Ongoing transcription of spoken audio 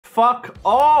Fuck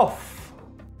off!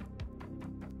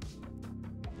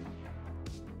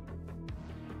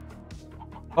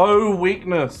 Oh,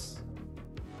 weakness.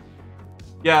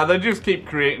 Yeah, they just keep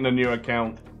creating a new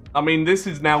account. I mean, this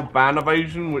is now ban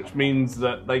evasion, which means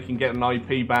that they can get an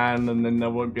IP ban and then they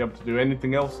won't be able to do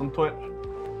anything else on Twitch.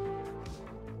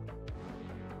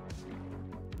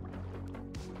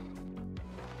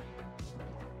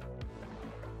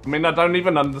 I mean, I don't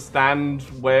even understand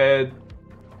where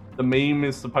the meme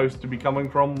is supposed to be coming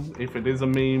from, if it is a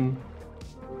meme.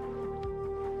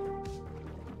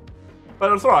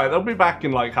 But it's alright, they'll be back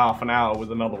in like half an hour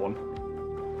with another one.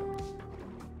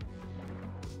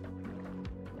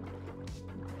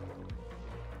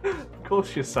 Of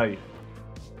course you're safe.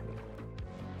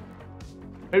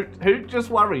 Who just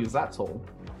worries, that's all.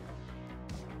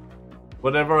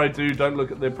 Whatever I do, don't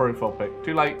look at their profile pic.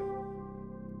 Too late.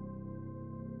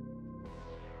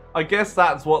 I guess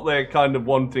that's what they're kind of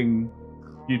wanting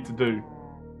you to do.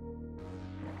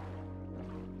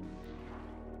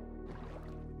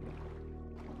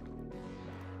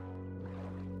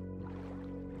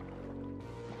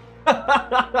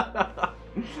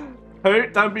 Who?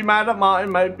 Don't be mad at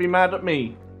Martin, mate. Be mad at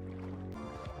me.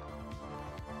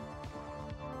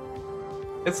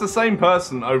 It's the same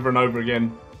person over and over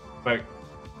again. But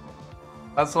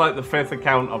that's like the 5th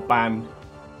account I've banned.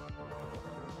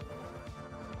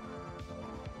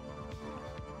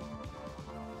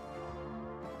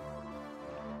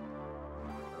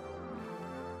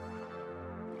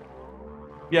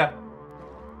 Yeah.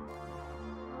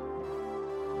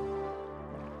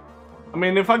 I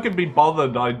mean, if I could be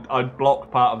bothered, I'd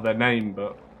block part of their name,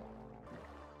 but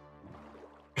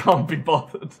can't be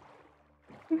bothered.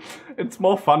 It's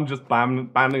more fun just banning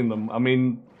them. I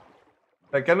mean,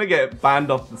 they're gonna get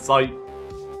banned off the site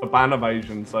for ban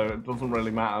evasion, so it doesn't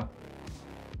really matter.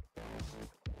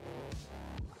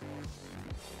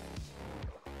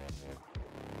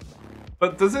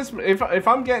 But does this, if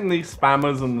I'm getting these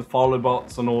spammers and the follow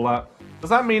bots and all that, does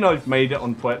that mean I've made it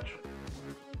on Twitch?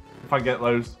 If I get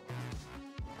those?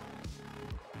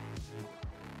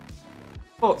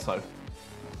 Thought so.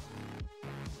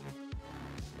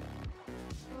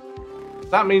 Does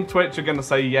that mean Twitch are gonna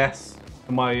say yes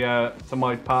to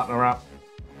my partner app?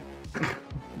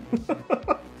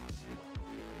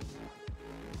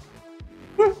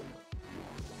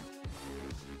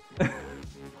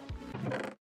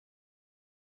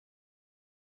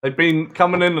 They've been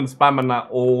coming in and spamming that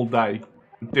all day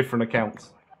with different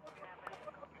accounts.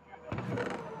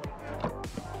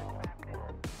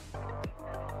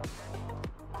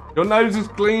 Your nose is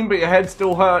clean, but your head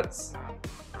still hurts.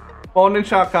 Morning,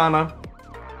 Sharkana.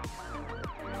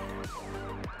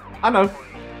 I know.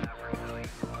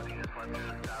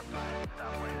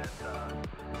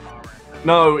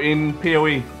 No, in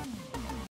PoE.